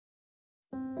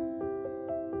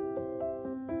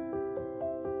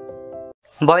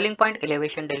Boiling point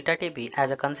elevation delta Tb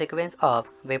as a consequence of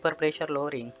vapor pressure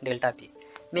lowering delta P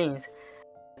means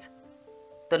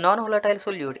the non-volatile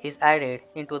solute is added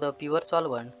into the pure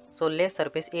solvent, so less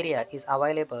surface area is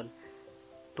available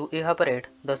to evaporate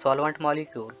the solvent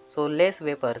molecule, so less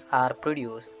vapors are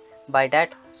produced by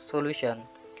that solution,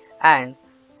 and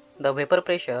the vapor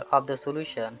pressure of the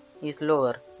solution is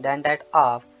lower than that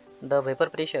of the vapor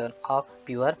pressure of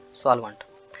pure solvent.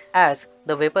 As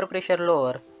the vapor pressure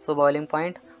lower, so boiling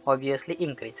point obviously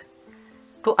increase.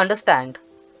 To understand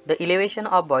the elevation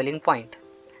of boiling point,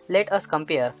 let us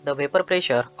compare the vapor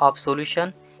pressure of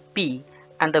solution P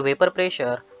and the vapor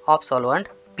pressure of solvent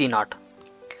P0.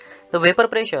 The vapor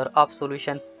pressure of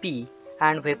solution P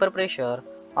and vapor pressure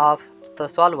of the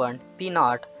solvent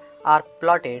P0 are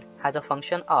plotted as a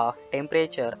function of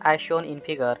temperature as shown in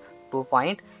figure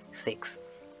 2.6.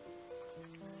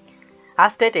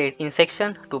 As stated in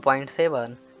section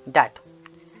 2.7 that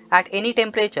at any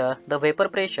temperature the vapor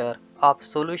pressure of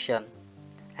solution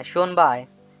as shown by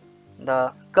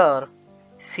the curve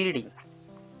CD,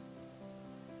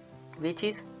 which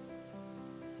is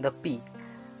the P,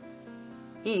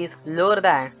 is lower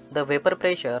than the vapor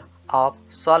pressure of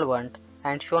solvent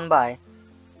and shown by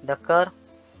the curve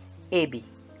AB,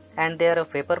 and their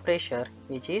vapor pressure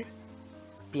which is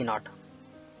P0.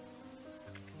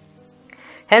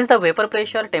 Hence the vapor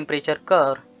pressure temperature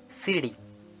curve CD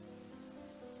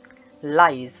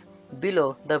lies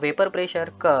below the vapor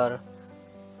pressure curve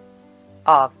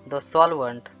of the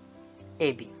solvent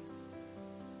AB.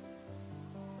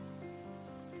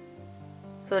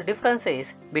 So the differences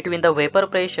between the vapor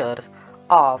pressures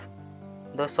of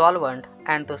the solvent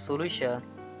and the solution,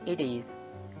 it is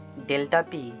delta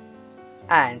P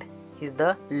and is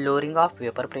the lowering of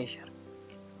vapor pressure.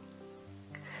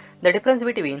 The difference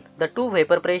between the two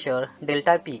vapor pressure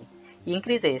delta P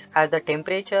increases as the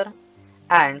temperature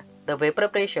and the vapor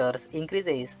pressures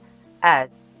increases as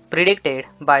predicted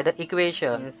by the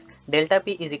equations delta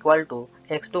P is equal to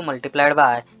x2 multiplied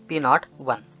by P0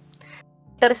 1.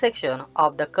 Intersection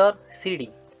of the curve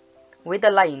CD with the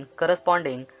line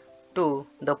corresponding to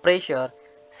the pressure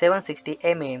 760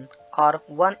 mm or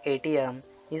 180 m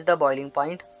is the boiling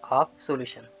point of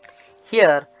solution.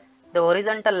 Here the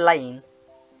horizontal line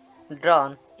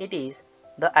drawn, it is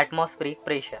the atmospheric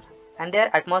pressure, and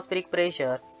their atmospheric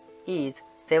pressure is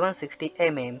 760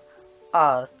 mm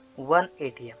or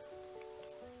 180 m.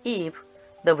 If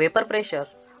the vapor pressure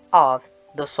of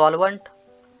the solvent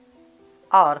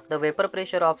or the vapor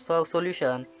pressure of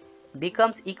solution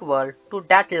becomes equal to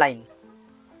that line,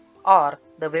 or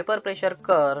the vapor pressure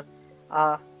curve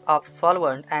of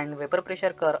solvent and vapor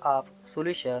pressure curve of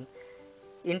solution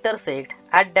intersect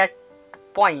at that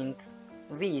point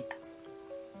with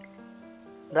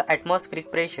the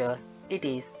atmospheric pressure, it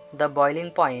is the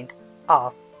boiling point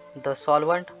of the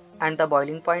solvent and the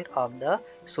boiling point of the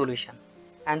solution,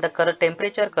 and the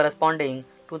temperature corresponding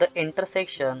to the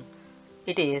intersection,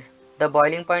 it is the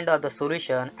boiling point of the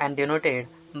solution and denoted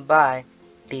by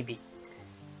Tb.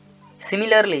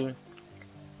 Similarly,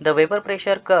 the vapor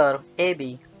pressure curve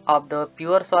AB of the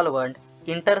pure solvent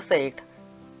intersect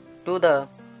to the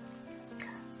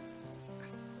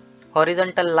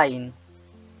horizontal line,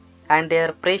 and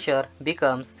their pressure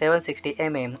becomes 760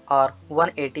 mm or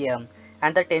 180 m,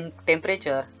 and the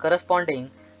temperature corresponding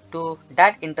to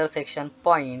that intersection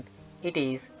point, it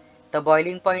is the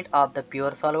boiling point of the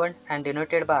pure solvent and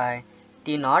denoted by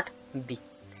T0B.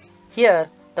 Here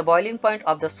the boiling point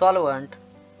of the solvent,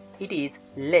 it is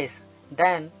less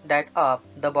than that of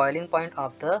the boiling point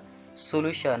of the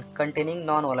solution containing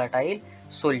non-volatile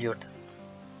solute.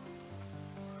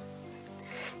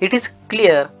 It is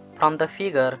clear from the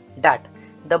figure that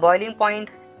the boiling point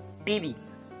Tb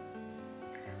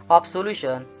of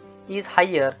solution is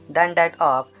higher than that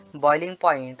of boiling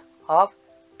point of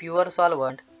pure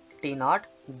solvent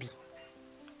T0B.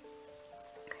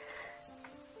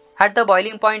 At the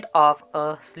boiling point of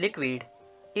a liquid,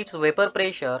 its vapor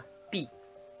pressure P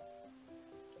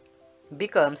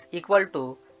becomes equal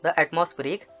to the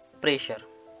atmospheric pressure.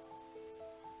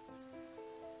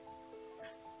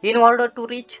 In order to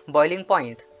reach boiling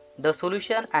point, the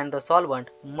solution and the solvent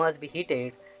must be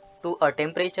heated to a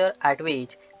temperature at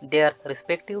which their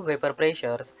respective vapor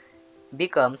pressures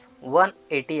becomes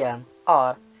 180 m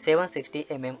or 760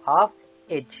 mm of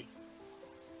Hg.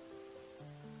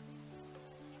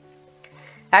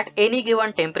 At any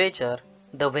given temperature,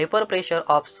 the vapor pressure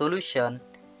of solution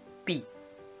P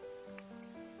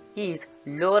is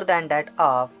lower than that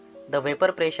of the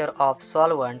vapor pressure of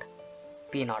solvent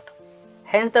P0.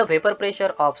 Hence the vapor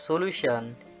pressure of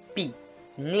solution P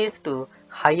needs to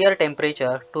higher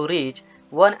temperature to reach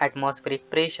 1 atmospheric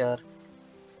pressure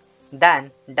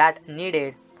than that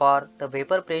needed for the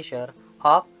vapor pressure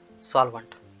of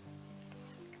solvent.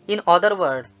 In other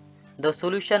words, the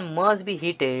solution must be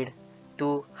heated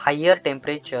to higher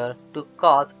temperature to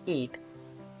cause it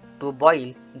to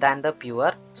boil than the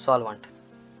pure solvent.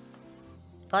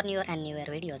 For newer and newer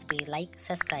videos, please like,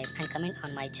 subscribe and comment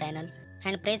on my channel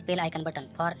and press bell icon button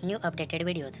for new updated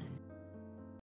videos.